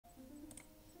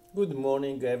Good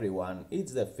morning everyone,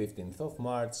 it's the 15th of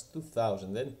March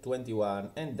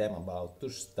 2021 and I'm about to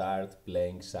start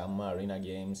playing some arena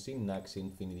games in Axie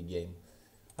Infinity game.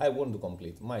 I want to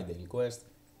complete my daily quest.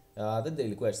 The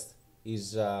daily quest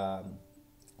is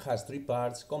has 3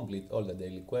 parts, complete all the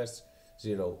daily quests,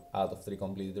 0 out of 3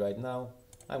 completed right now.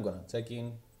 I'm gonna check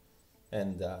in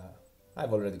and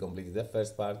I've already completed the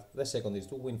first part. The second is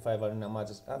to win 5 arena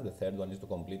matches and the third one is to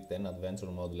complete 10 adventure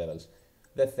mode levels.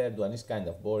 The third one is kind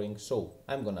of boring, so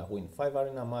I'm gonna win 5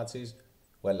 arena matches.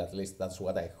 Well, at least that's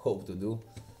what I hope to do.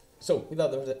 So,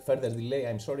 without further delay,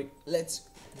 I'm sorry, let's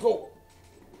go!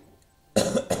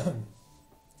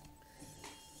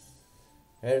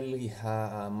 Early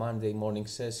Monday morning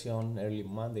session, early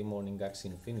Monday morning Axie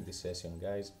Infinity session,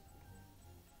 guys.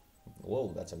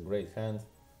 Whoa, that's a great hand.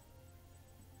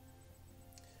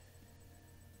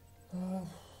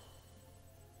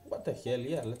 What the hell?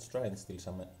 Yeah, let's try and steal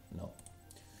some. No.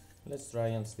 Let's try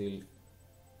and steal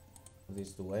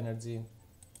these 2 energy.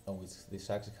 Oh, this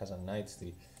actually has a night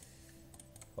steal.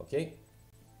 Okay.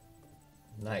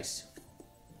 Nice.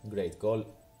 Great call.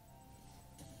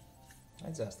 I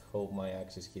just hope my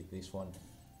axes hit this one.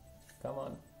 Come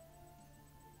on.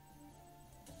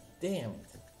 Damn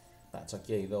it. That's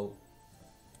okay though.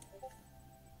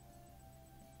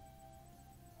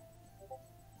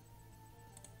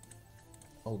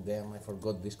 Oh damn, I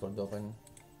forgot Discord open.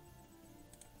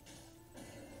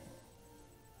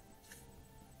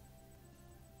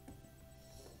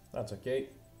 That's okay.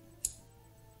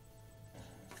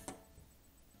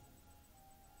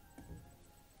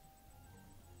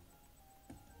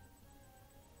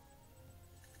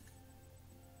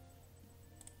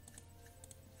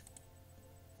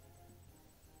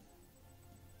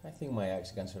 I think my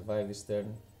axe can survive this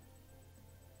turn.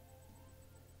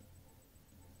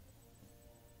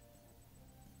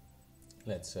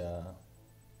 Let's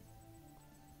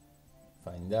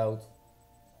find out.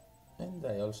 And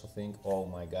I also think, oh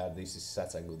my god, this is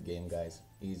such a good game, guys.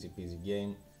 Easy peasy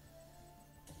game.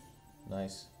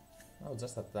 Nice. I'll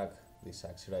just attack this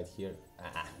axe right here.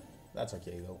 Ah, that's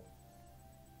okay though.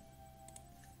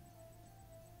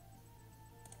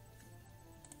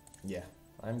 Yeah,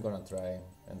 I'm gonna try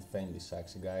and feint this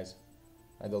axe, guys.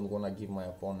 I don't wanna give my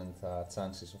opponent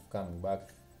chances of coming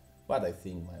back, but I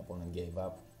think my opponent gave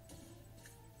up.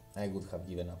 I would have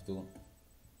given up too.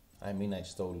 I mean, I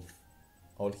stole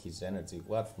all his energy.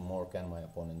 What more can my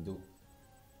opponent do?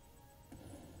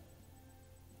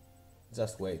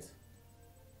 Just wait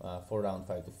for round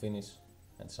 5 to finish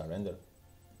and surrender.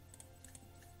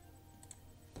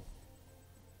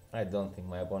 I don't think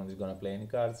my opponent is gonna play any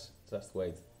cards. Just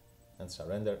wait and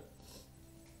surrender.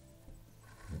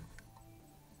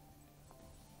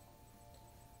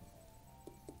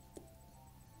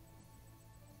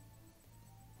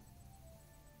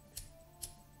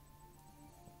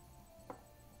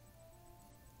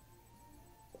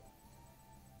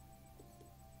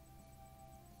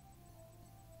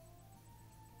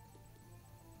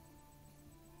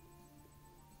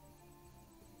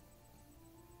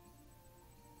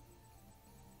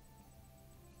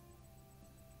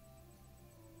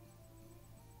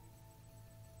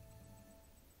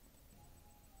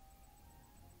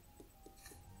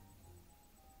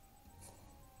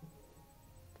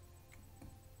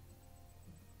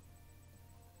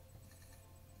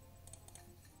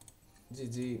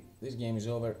 GG, this game is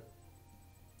over.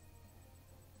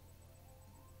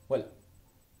 Well,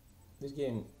 this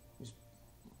game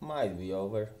might be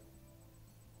over.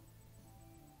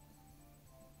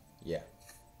 Yeah,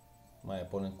 my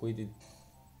opponent quitted.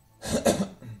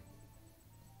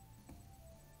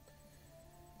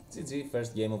 GG,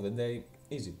 first game of the day,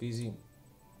 easy peasy.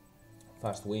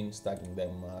 Fast win, stacking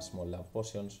them small love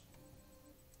potions.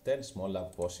 10 small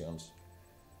love potions.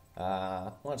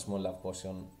 One small love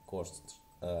potion costs,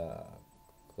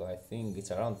 I think it's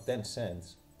around 10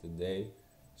 cents today.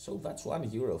 So that's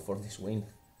 €1 for this win.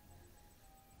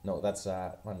 No, that's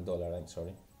 $1, I'm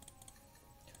sorry.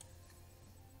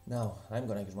 Now, I'm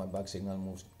gonna use my back signal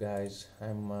moves, guys.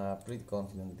 I'm pretty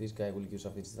confident this guy will use a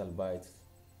digital bite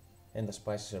and a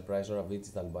spicy surprise or a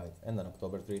digital bite and an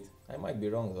October treat. I might be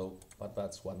wrong though, but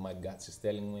that's what my guts is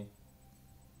telling me.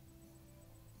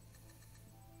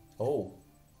 Oh,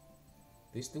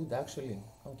 this dude actually,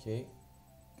 okay,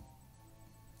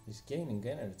 he's gaining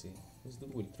energy. This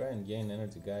dude will try and gain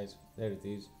energy, guys. There it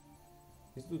is.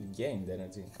 This dude gained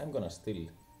energy. I'm gonna steal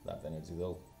that energy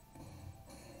though.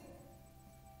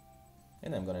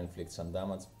 And I'm gonna inflict some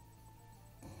damage.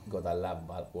 Gotta love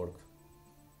bulk work.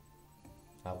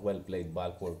 A well played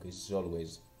bulk work is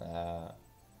always a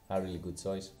really good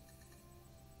choice.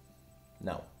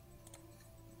 Now,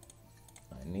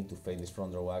 I I need to faint this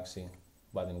front row Axie,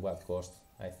 but in what cost?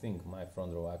 I think my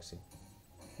front row Axie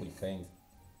will faint.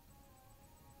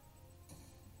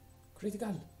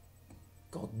 Critical!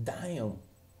 God damn!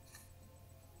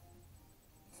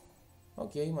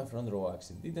 Okay, my front row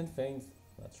Axie didn't faint.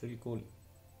 That's really cool.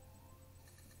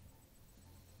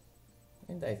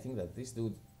 And I think that this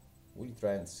dude will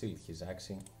try and steal his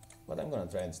Axie, but I'm gonna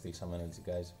try and steal some energy,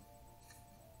 guys.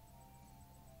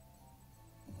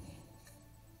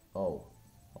 Oh,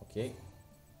 okay.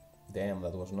 Damn,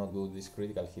 that was not good. This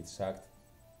critical hit sucked.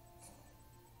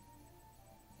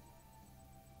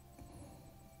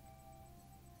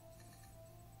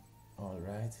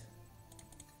 Alright.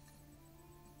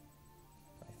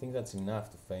 I think that's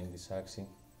enough to feint this Axie.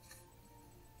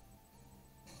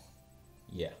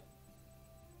 Yeah.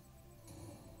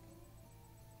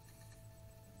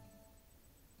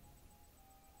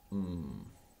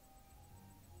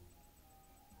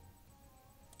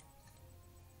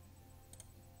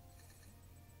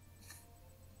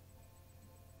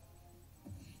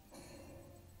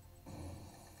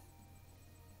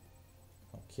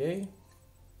 Okay.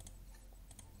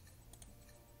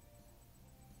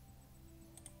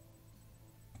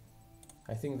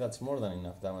 I think that's more than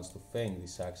enough damage to feint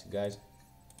this Axie, guys.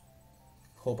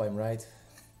 Hope I'm right.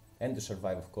 And to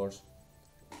survive, of course.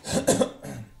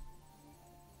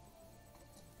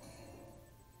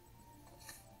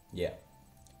 Yeah.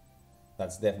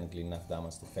 That's definitely enough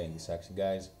damage to feint this Axie,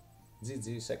 guys.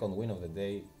 GG, second win of the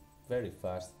day. Very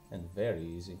fast and very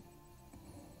easy.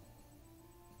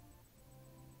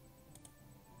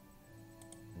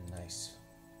 Nice.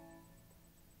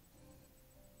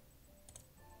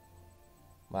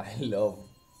 I love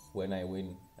when I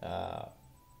win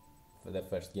for the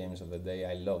first games of the day.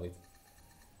 I love it.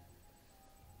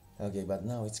 Okay, but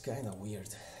now it's kind of weird.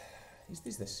 Is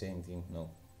this the same team? No.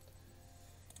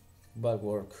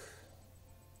 Bulwark.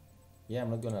 Yeah, I'm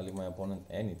not gonna leave my opponent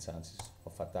any chances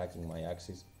of attacking my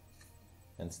Axies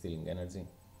and stealing energy.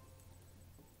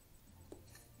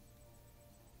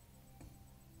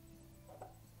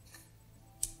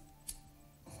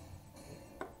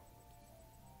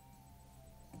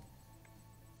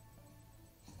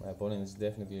 My opponent is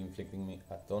definitely inflicting me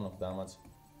a ton of damage,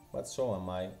 but so am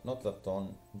I. Not a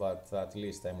ton, but at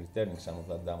least I'm returning some of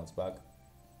that damage back,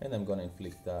 and I'm gonna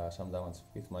inflict some damage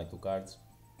with my two cards,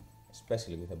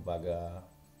 especially with a bug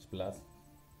splat.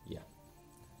 Yeah.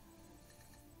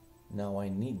 Now I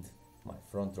need my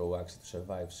front row Axie to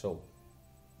survive, so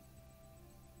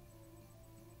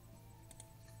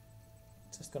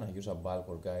just gonna use a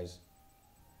Bulwark, guys,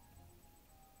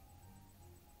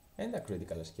 and a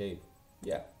critical escape.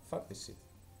 Yeah, fuck this shit.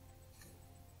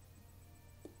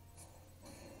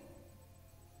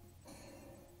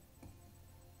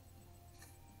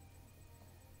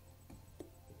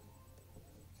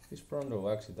 This front row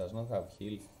Axie does not have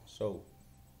heal, so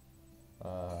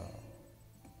I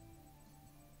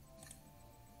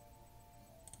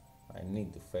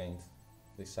need to feint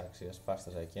this Axie as fast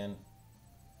as I can.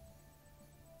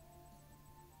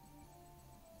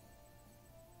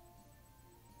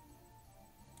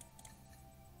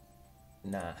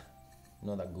 Nah,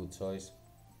 not a good choice.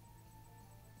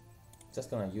 Just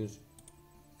gonna use...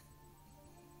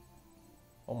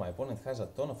 Oh, my opponent has a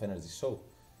ton of energy, so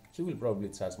he will probably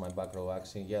charge my back row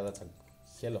Axie. Yeah, that's a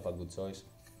hell of a good choice.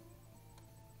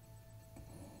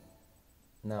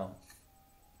 Now,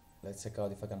 let's check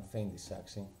out if I can feint this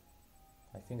Axie.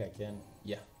 I think I can.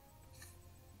 Yeah.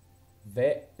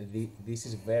 This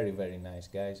is very, very nice,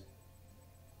 guys.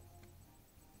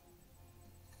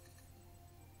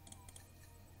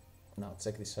 Now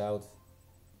check this out.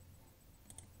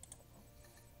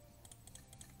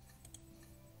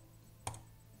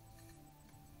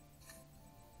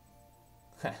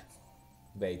 Ha!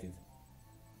 Baited.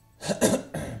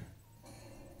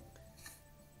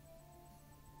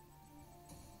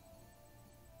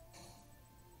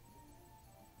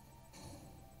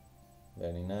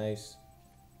 Very nice.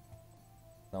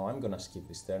 Now I'm gonna skip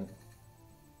this turn.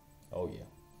 Oh yeah.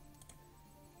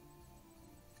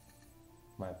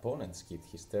 My opponent skipped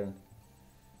his turn.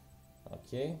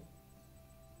 Okay.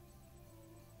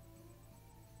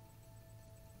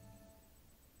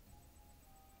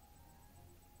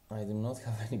 I do not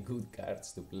have any good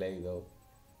cards to play though.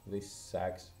 This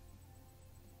sucks.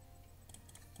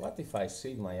 What if I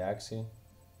seed my Axie?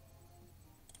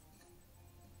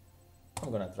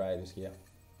 I'm gonna try this here.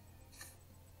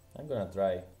 I'm gonna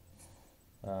try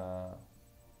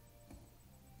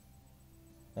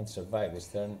and survive this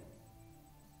turn.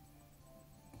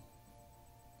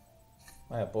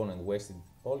 My opponent wasted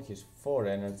all his 4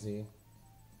 energy,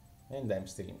 and I'm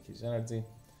stealing his energy.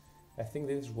 I think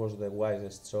this was the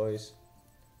wisest choice.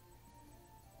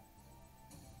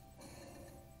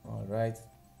 Alright.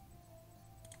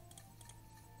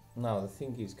 Now the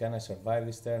thing is, can I survive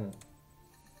this turn?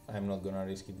 I'm not gonna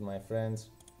risk it, my friends.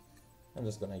 I'm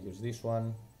just gonna use this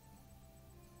one.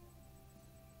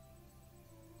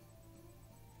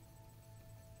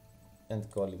 And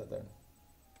call it a turn.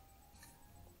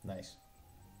 Nice.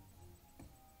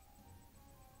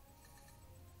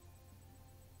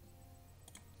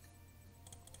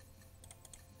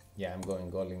 Yeah, I'm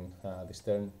going all in this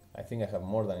turn. I think I have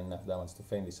more than enough damage to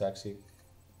feint this Axie.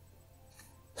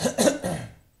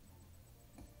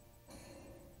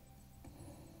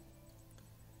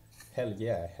 Hell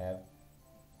yeah, I have.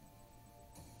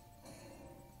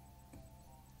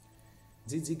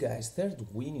 GG guys, third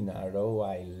win in a row.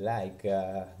 I like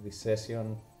this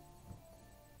session.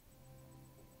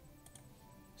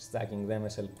 Stacking them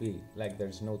SLP like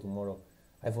there's no tomorrow.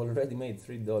 I've already made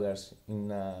 $3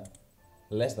 in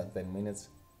less than 10 minutes.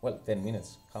 Well, 10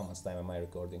 minutes. How much time am I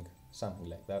recording? Something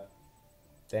like that.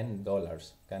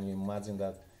 $10. Can you imagine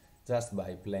that? Just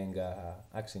by playing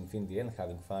Axie Infinity and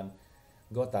having fun.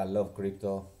 Gotta love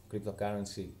crypto.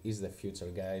 Cryptocurrency is the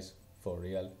future, guys. For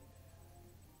real.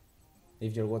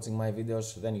 If you're watching my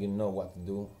videos, then you know what to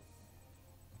do.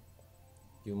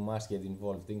 You must get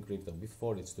involved in crypto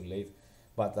before it's too late.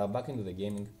 But back into the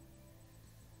gaming.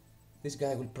 This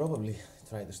guy will probably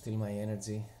try to steal my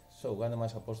energy. So what am I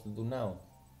supposed to do now?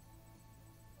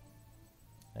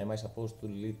 Am I supposed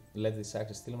to let this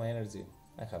Axie steal my energy?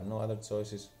 I have no other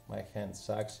choices. My hand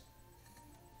sucks.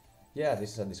 Yeah,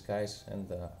 this is a disguise and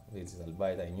digital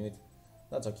bite, I knew it.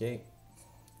 That's okay.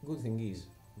 Good thing is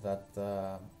that...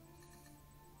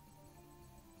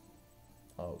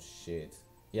 oh shit.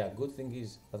 Yeah, good thing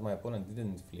is that my opponent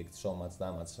didn't inflict so much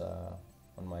damage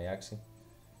on my Axie.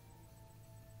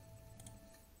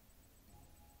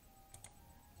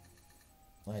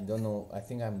 I don't know, I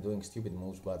think I'm doing stupid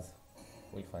moves, but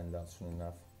we'll find out soon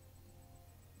enough.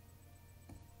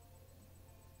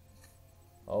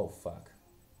 Oh fuck.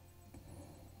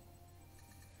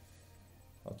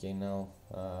 Okay, now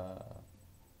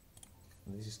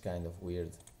this is kind of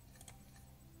weird.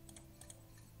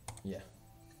 Yeah.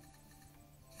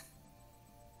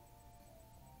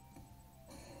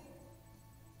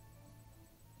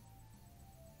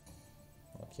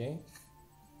 Okay.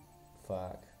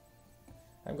 Fuck.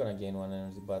 I'm gonna gain 1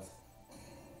 energy, but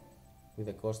with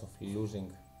the cost of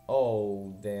losing.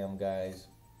 Oh, damn, guys.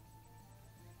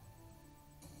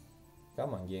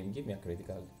 Come on, game, give me a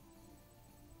critical.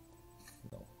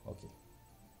 No, okay.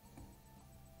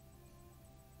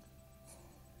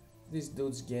 This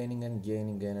dude's gaining and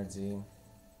gaining energy.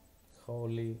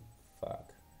 Holy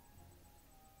fuck.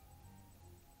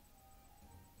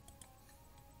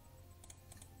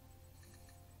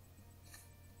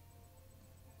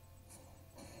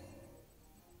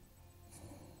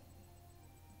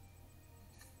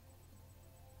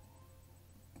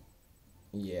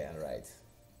 Yeah, right.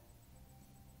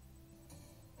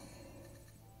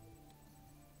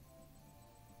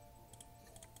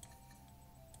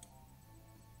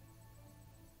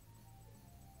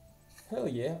 Hell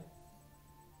yeah.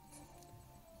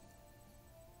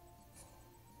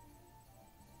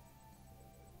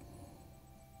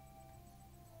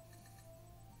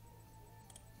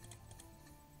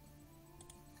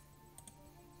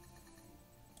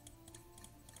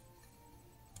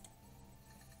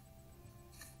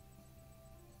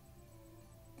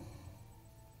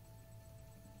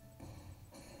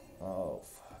 Oh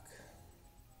fuck.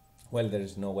 Well, there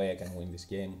is no way I can win this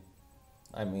game.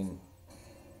 I mean,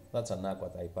 that's an aqua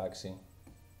type Axie.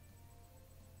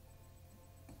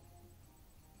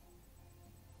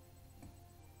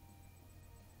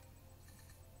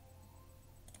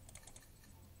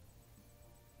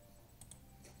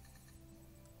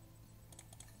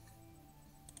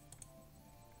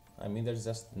 I mean, there's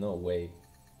just no way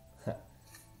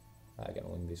I can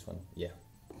win this one. Yeah.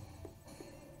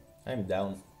 I'm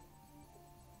down.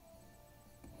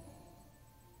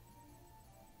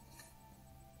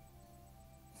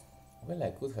 Well,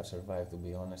 I could have survived, to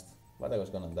be honest, but I was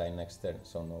gonna die next turn,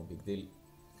 so no big deal.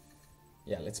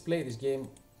 Yeah, let's play this game.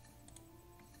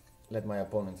 Let my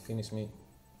opponent finish me.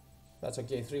 That's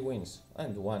okay, 3 wins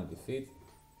and 1 defeat.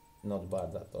 Not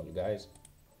bad at all, guys.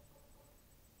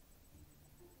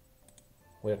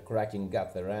 We're cracking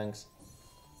up the ranks.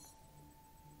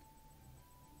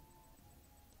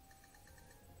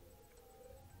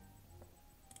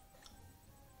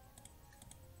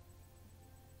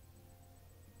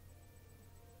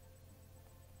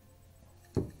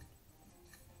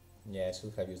 Yeah, I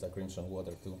should have used a crimson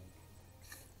water too.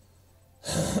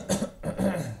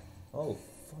 Oh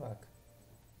fuck.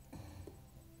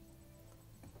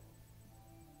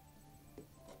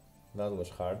 That was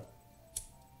hard.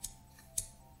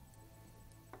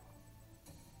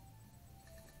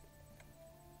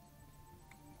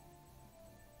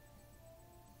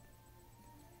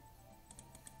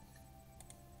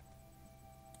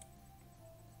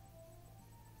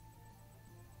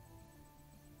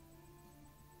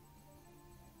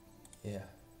 Yeah,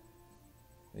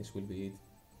 this will be it.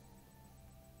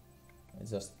 I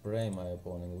just pray my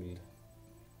opponent will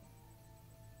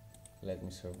let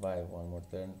me survive one more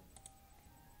turn.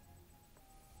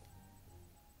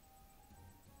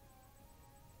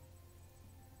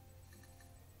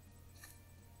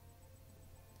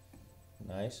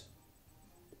 Nice.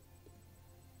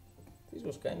 This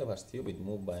was kind of a stupid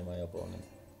move by my opponent.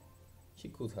 He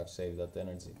could have saved that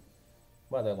energy,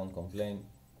 but I won't complain,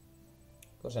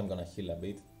 because I'm gonna heal a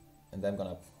bit and I'm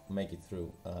gonna make it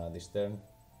through this turn.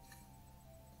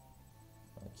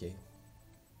 Okay.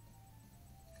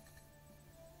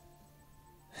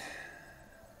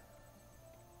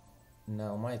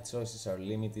 Now my choices are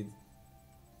limited,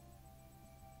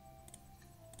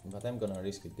 but I'm gonna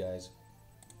risk it, guys.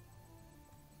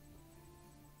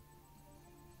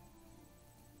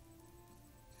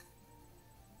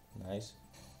 Nice.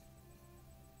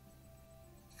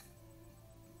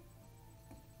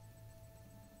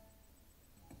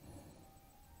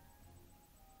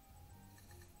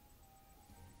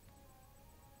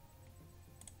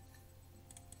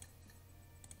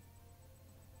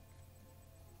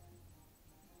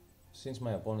 Since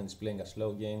my opponent is playing a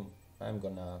slow game, I'm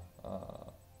gonna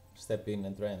step in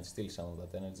and try and steal some of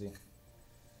that energy.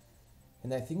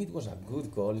 And I think it was a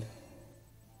good call.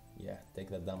 Yeah, take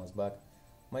that damage back.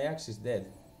 My Axie is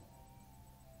dead.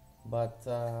 But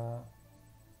yeah,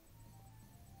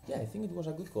 I think it was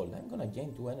a good call. I'm gonna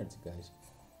gain 2 energy, guys.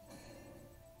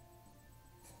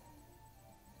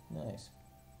 Nice.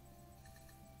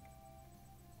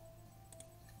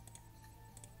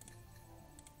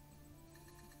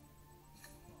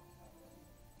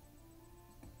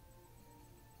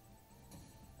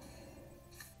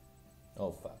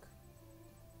 Oh fuck.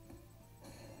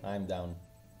 I'm down.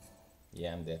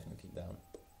 Yeah, I'm definitely down.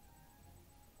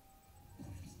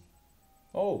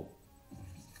 Oh!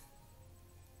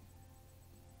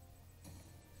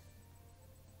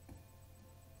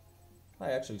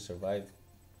 I actually survived.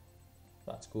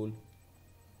 That's cool.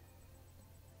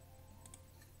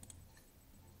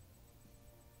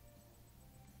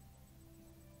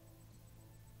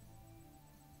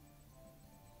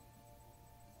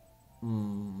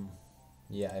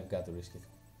 Yeah, I've got to risk it.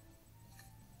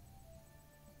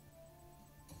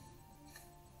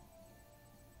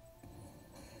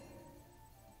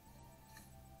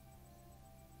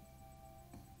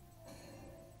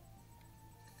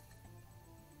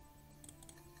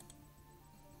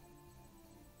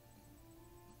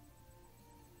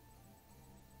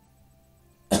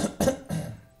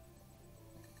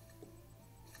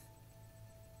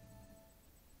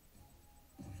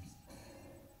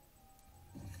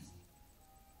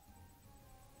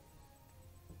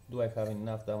 Do I have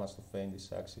enough damage to feint this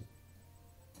Axie?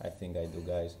 I think I do,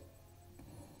 guys.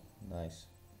 Nice.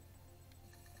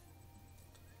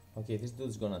 Okay, this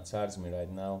dude's gonna charge me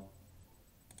right now.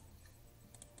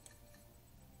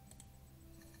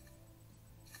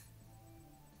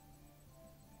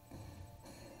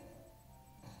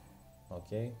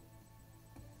 Okay.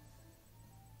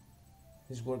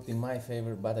 This worked in my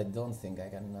favor, but I don't think I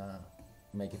can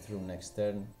make it through next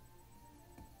turn.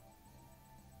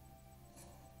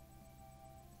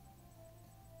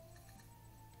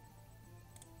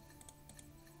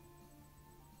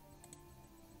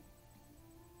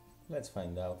 Let's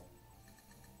find out.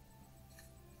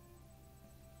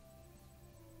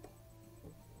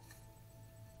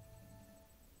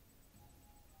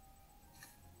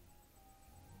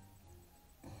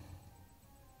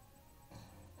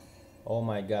 Oh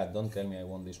my god, don't tell me I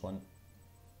won this one.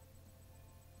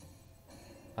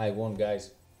 I won,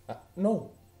 guys.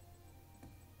 No!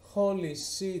 Holy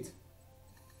shit!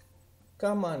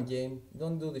 Come on, game,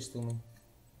 don't do this to me.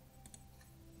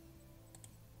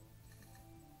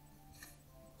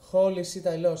 Holy shit,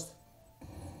 I lost.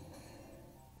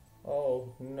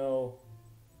 Oh no.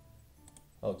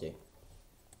 Okay.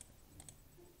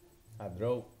 A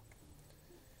draw.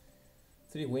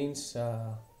 3 wins,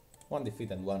 1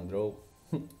 defeat and 1 draw.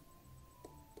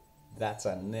 That's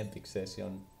an epic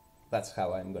session. That's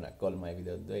how I'm gonna call my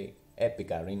video today.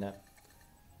 Epic arena.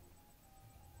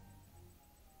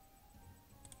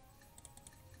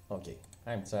 Okay,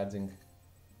 I'm charging.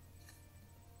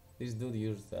 This dude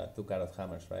used 2 carrot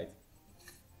hammers, right?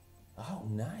 Oh,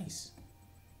 nice!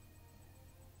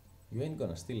 You ain't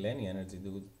gonna steal any energy,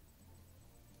 dude.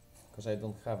 Because I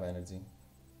don't have energy.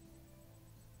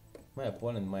 My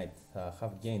opponent might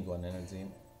have gained 1 energy,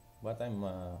 but I'm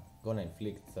gonna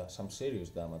inflict some serious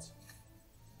damage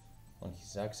on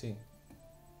his Axie.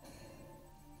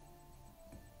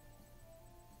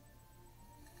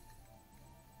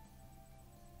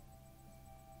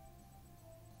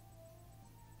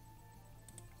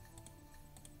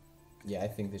 Yeah, I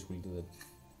think this will do it.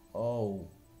 Oh,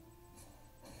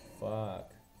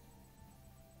 fuck.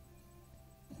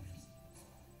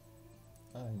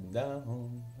 I'm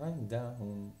down, I'm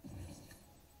down.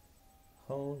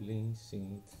 Holy shit.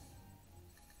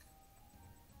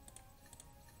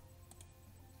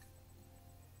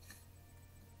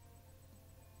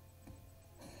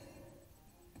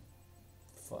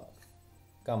 Fuck.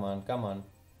 Come on, come on.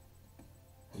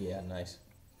 Yeah, nice.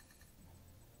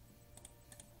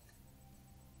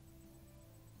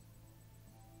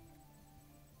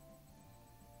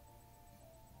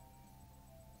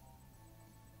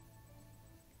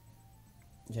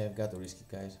 Yeah, I've got to risk it,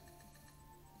 guys.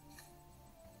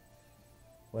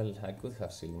 Well, I could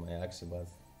have sealed my Axie, but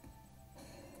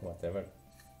whatever.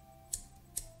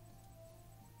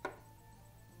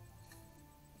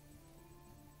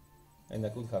 And I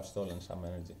could have stolen some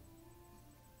energy.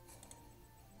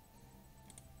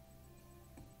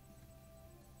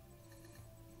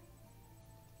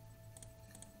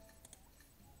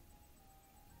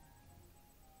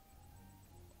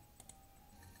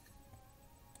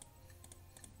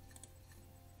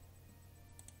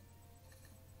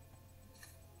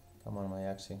 Come on, my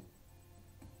Axie.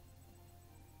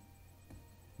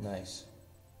 Nice.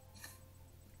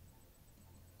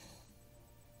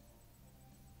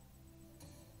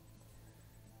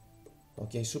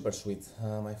 Okay, super sweet,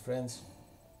 my friends.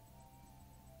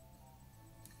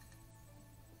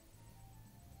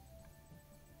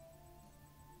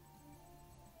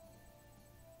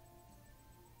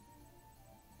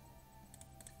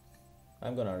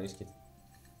 I'm gonna risk it.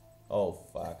 Oh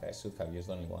fuck, I should have used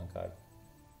only 1 card.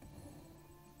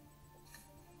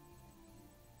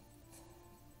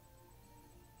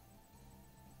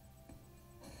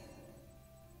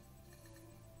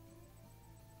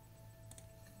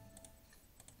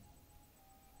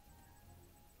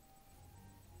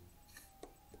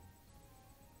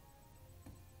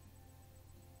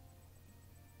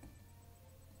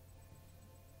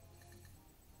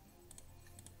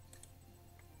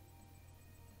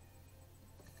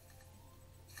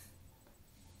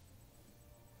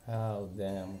 Oh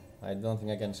damn, I don't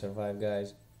think I can survive,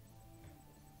 guys.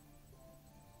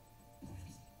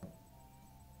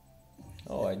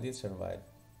 Oh, I did survive.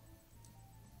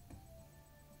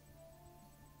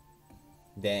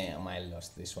 Damn, I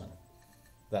lost this one.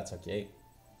 That's okay.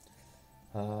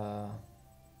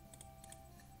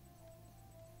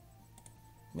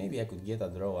 Maybe I could get a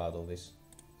draw out of this.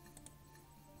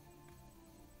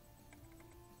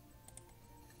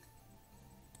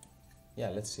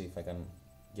 Yeah, let's see if I can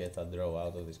get a draw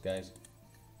out of this, guys.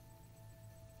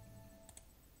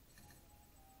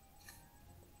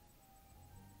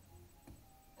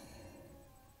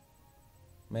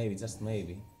 Maybe, just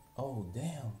maybe. Oh,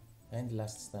 damn. And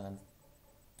last stand.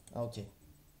 Okay.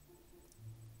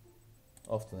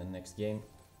 Off to the next game.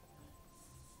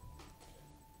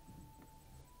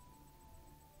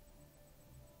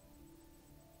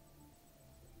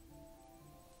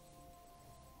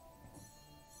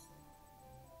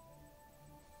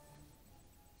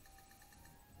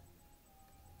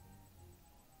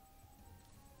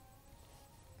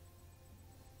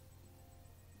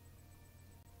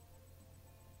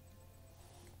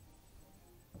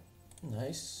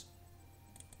 Nice.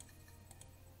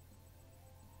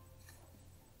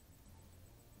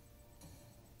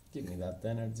 Give me that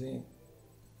energy.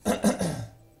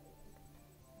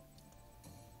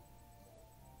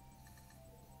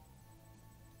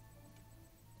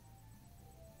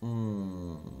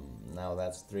 Now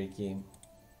that's tricky.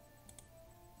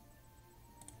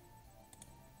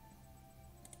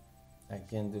 I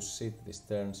can't do shit this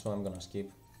turn, so I'm gonna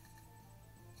skip.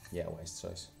 Yeah, wise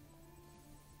choice.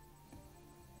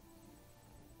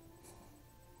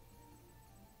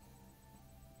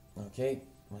 Okay,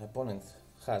 my opponent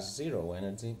has 0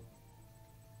 energy.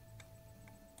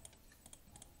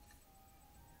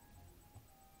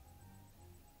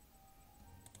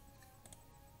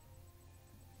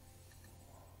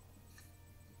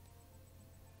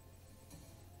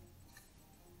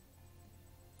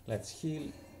 Let's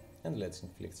heal and let's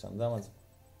inflict some damage.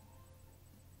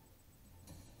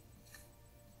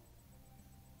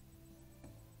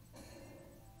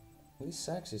 This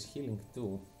Axie is healing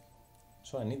too,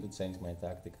 so I need to change my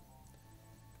tactic.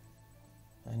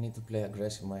 I need to play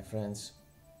aggressive, my friends.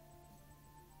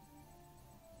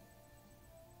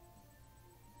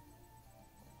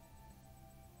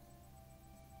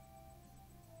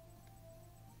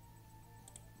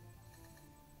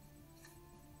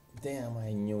 Damn,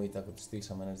 I knew it, I could steal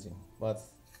some energy, but...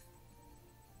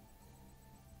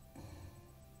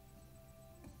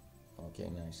 Okay,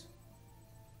 nice.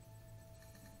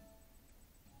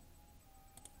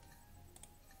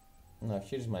 Now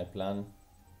here's my plan.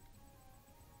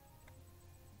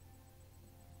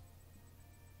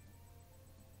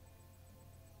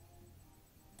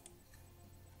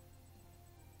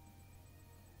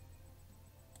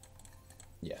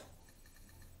 Yeah.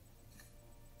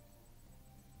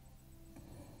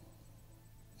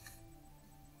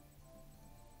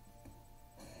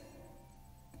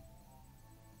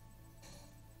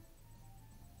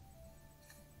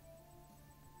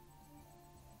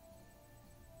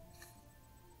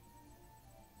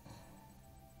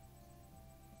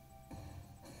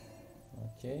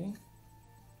 Okay.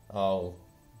 Oh,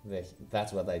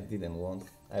 that's what I didn't want.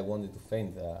 I wanted to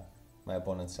feint my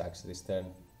opponent's axe this turn,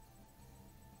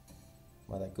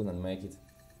 but I couldn't make it.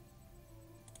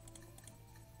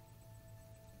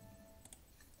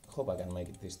 Hope I can make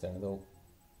it this turn though.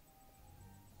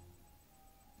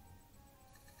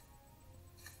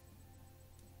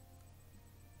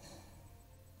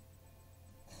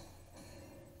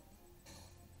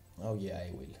 Oh yeah,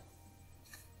 I will.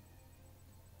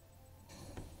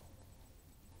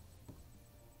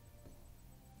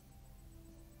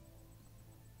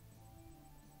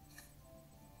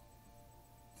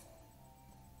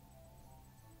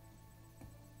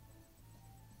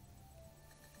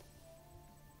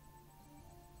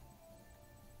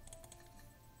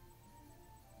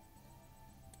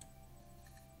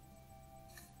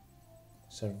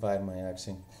 Survive my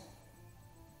Axie.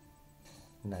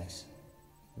 Nice.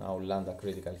 Now land a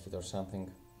critical hit or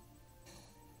something.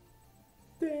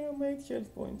 Damn, 8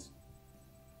 health points.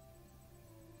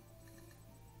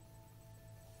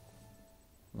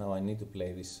 Now I need to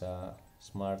play this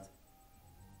smart.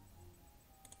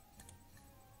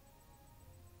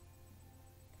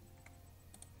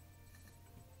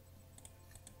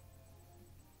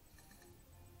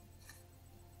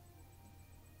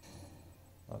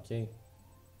 Okay.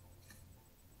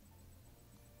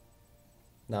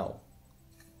 Now,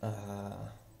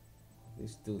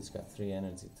 this dude's got 3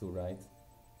 energy too, right?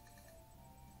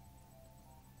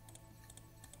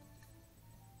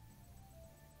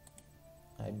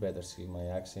 I better seal my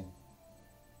Axie.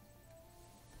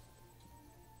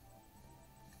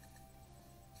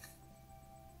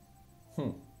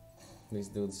 This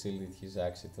dude sealed his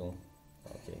Axie too.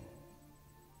 Okay.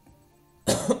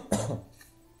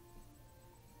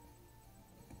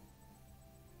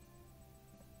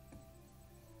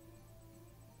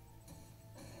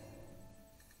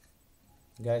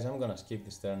 Guys, I'm gonna skip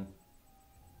this turn.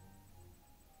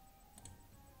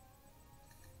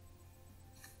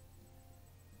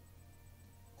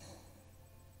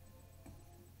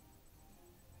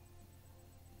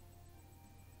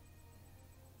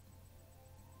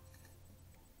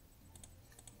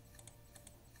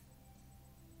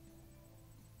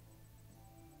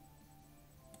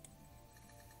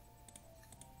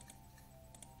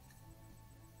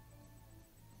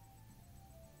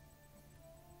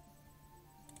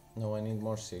 No, I need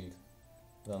more shield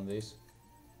than this.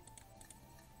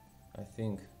 I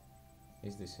think.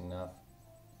 Is this enough?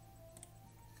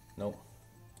 No.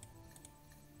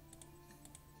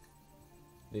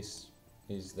 This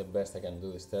is the best I can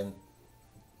do this turn.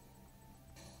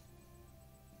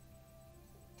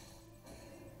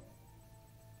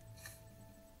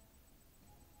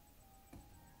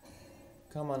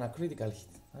 Come on, a critical hit.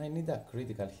 I need a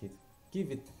critical hit. Give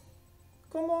it.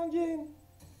 Come on, game.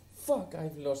 Fuck,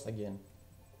 I've lost again.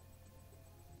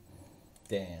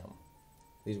 Damn.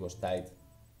 This was tight.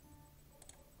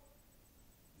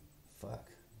 Fuck.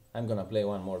 I'm gonna play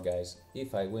one more, guys.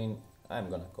 If I win, I'm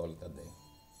gonna call it a day.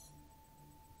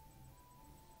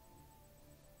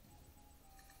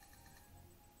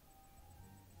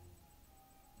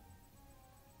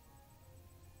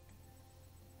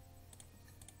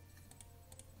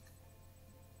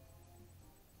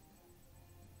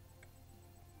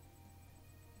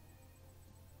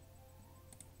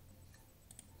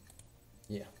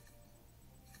 Yeah.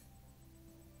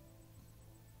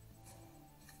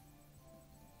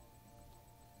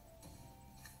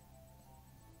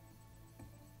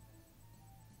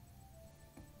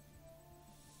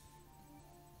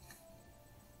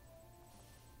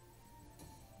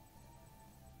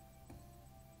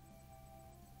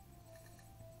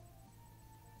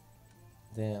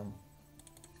 Damn.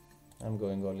 I'm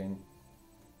going all in.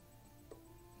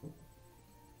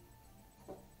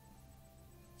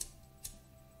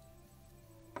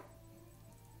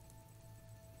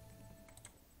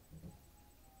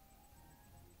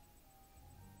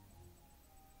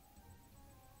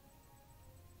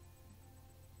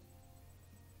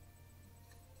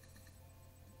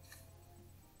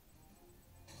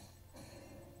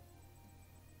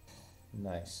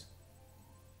 Nice.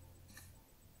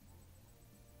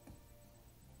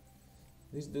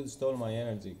 This dude stole my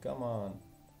energy, come on.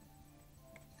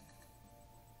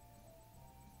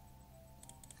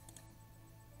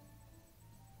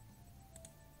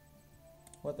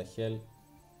 What the hell?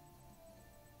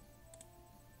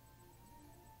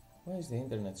 Why is the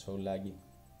internet so laggy?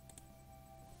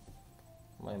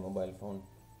 My mobile phone.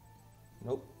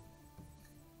 Nope.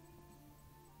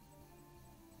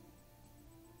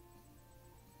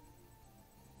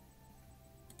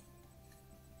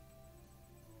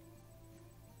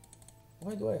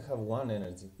 Why do I have 1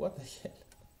 energy? What the hell?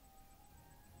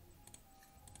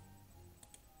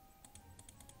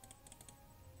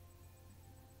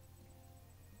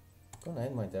 Gonna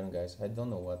end my turn, guys. I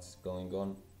don't know what's going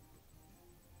on.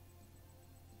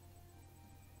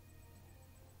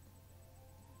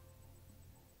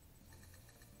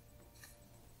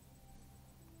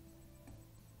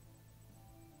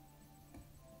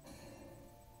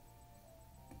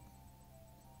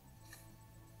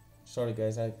 Sorry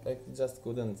guys, I just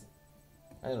couldn't,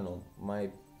 I don't know,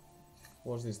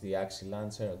 was this the Axie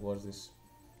launcher, was this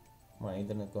my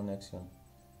internet connection?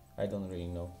 I don't really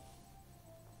know.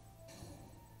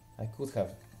 I could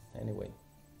have, anyway,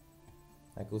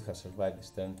 I could have survived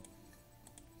this turn.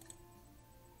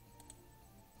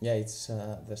 Yeah, it's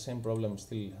the same problem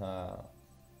still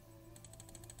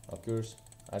occurs.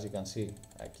 As you can see,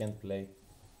 I can't play.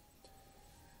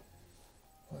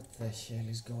 What the hell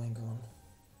is going on?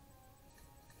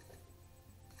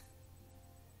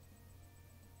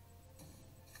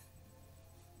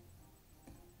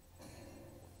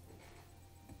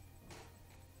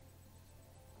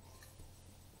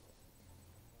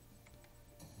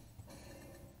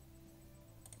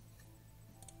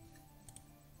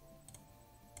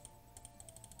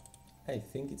 I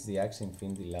think it's the Axie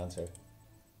Infinity launcher.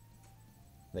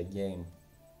 The game.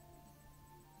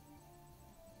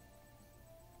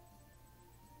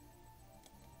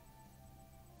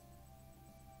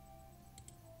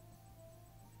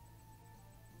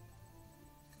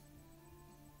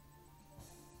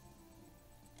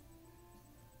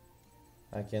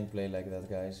 I can't play like that,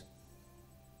 guys.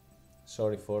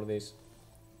 Sorry for this.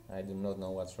 I do not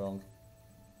know what's wrong.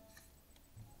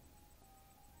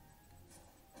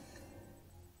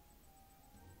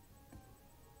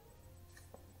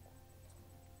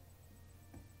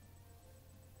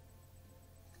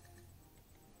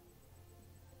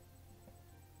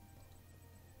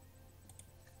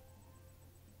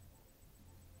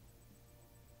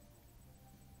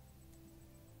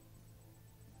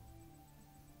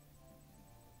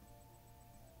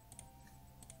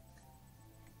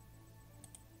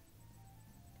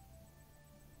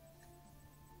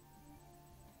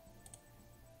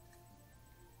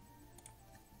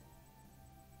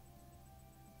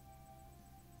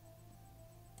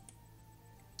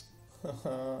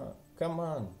 Come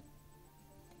on.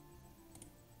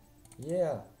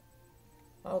 Yeah.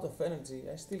 Out of energy.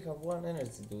 I still have 1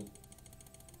 energy, dude.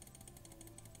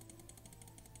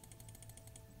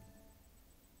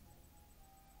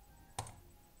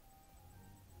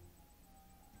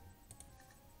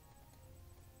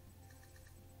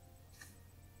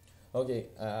 Okay,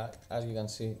 as you can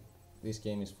see, this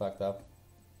game is fucked up.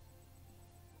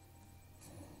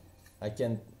 I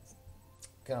can't...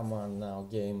 Come on now,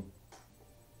 game.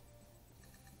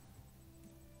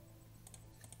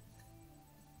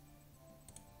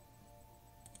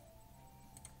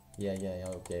 Yeah,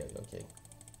 okay.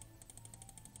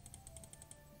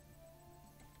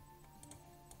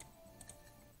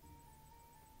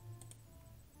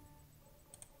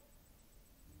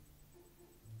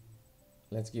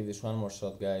 Let's give this one more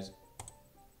shot, guys.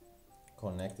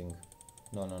 Connecting.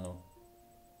 No.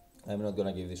 I'm not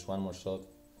gonna give this one more shot.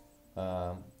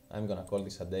 I'm gonna call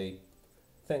this a day.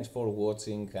 Thanks for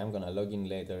watching. I'm gonna log in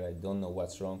later. I don't know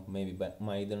what's wrong. Maybe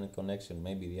my internet connection,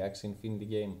 maybe the Axie Infinity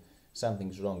game.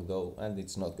 Something's wrong though, and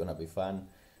it's not gonna be fun.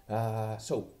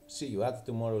 So see you at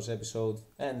tomorrow's episode,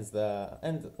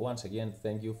 and once again,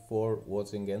 thank you for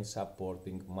watching and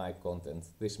supporting my content.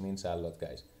 This means a lot,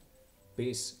 guys.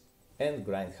 Peace and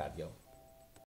grind hard, yo.